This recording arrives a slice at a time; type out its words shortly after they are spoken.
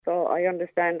I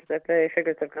understand that the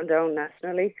figures have gone down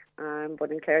nationally,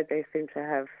 but in Clare they seem to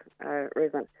have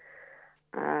risen.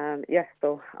 Yes,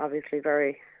 so obviously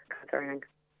very concerning.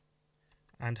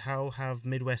 And how have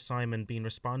Midwest Simon been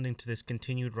responding to this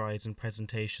continued rise in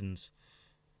presentations?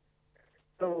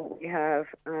 So we have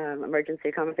emergency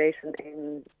accommodation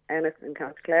in Ennis and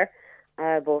County Clare,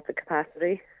 both the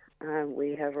capacity.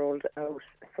 We have rolled out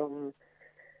some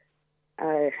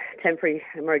temporary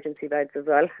emergency beds as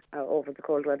well over the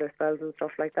cold weather spells and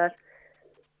stuff like that.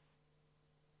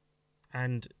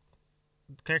 And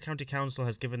Clare County Council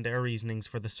has given their reasonings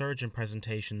for the surge in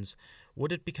presentations.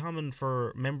 Would it be common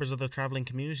for members of the travelling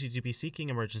community to be seeking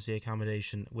emergency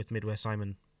accommodation with Midwest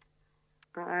Simon?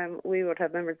 We would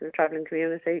have members of the travelling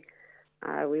community.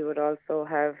 We would also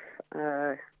have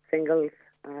singles,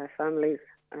 families,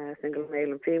 single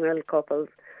male and female couples.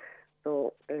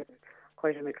 So it's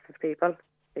quite a mix of people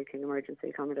seeking emergency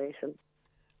accommodation.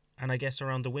 And I guess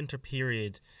around the winter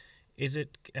period, is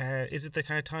it the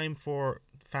kind of time for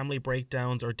family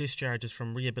breakdowns or discharges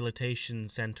from rehabilitation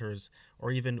centres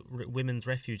or even women's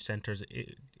refuge centres?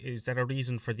 Is that a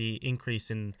reason for the increase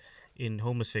in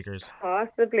homeless figures?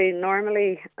 Possibly.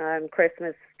 Normally,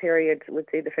 Christmas period would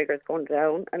see the figures going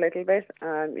down a little bit.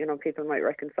 People might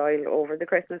reconcile over the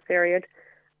Christmas period.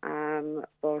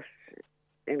 But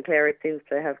in Clare it seems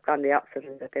to have gone the opposite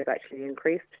and that they've actually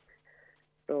increased.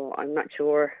 So I'm not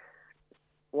sure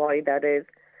why that is.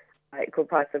 It could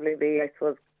possibly be, I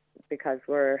suppose, because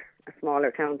we're a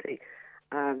smaller county.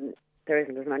 There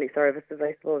isn't as many services,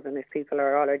 I suppose, and if people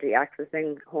are already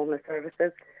accessing homeless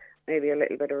services, maybe a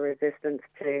little bit of resistance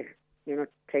to,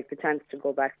 take the chance to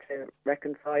go back to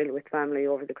reconcile with family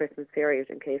over the Christmas period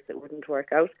in case it wouldn't work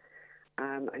out,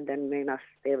 and then may not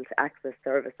be able to access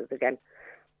services again,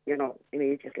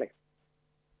 immediately.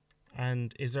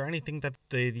 And is there anything that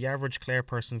the average Clare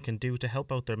person can do to help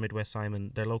out their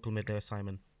local Midwest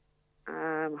Simon?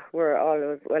 We're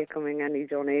always welcoming any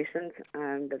donations,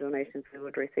 and the donations we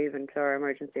would receive into our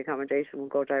emergency accommodation will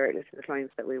go directly to the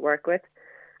clients that we work with.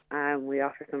 We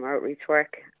offer some outreach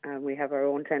work, and we have our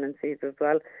own tenancies as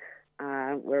well,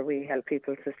 where we help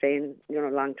people sustain,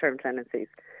 long-term tenancies.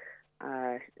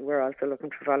 We're also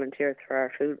looking for volunteers for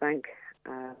our food bank.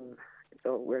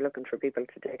 So we're looking for people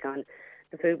to take on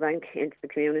the food bank into the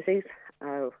communities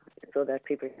so that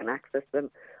people can access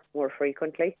them more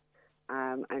frequently.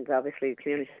 And obviously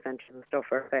community centres and stuff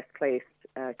are best placed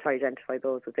to identify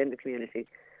those within the community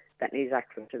that need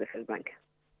access to the food bank.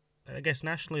 I guess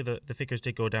nationally the figures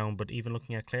did go down, but even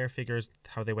looking at Clare figures,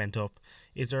 how they went up,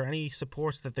 is there any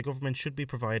support that the government should be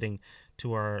providing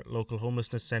to our local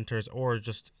homelessness centres, or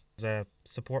just as a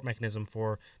support mechanism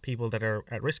for people that are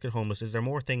at risk of homeless? Is there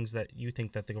more things that you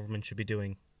think that the government should be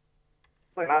doing?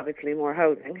 Well, obviously more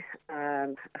housing,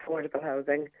 affordable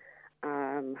housing,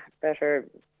 better,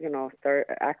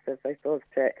 access, I suppose,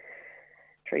 to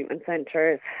treatment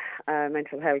centres,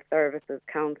 mental health services,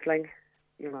 counselling,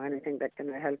 anything that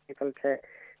can help people to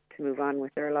move on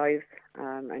with their lives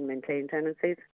and maintain tenancies.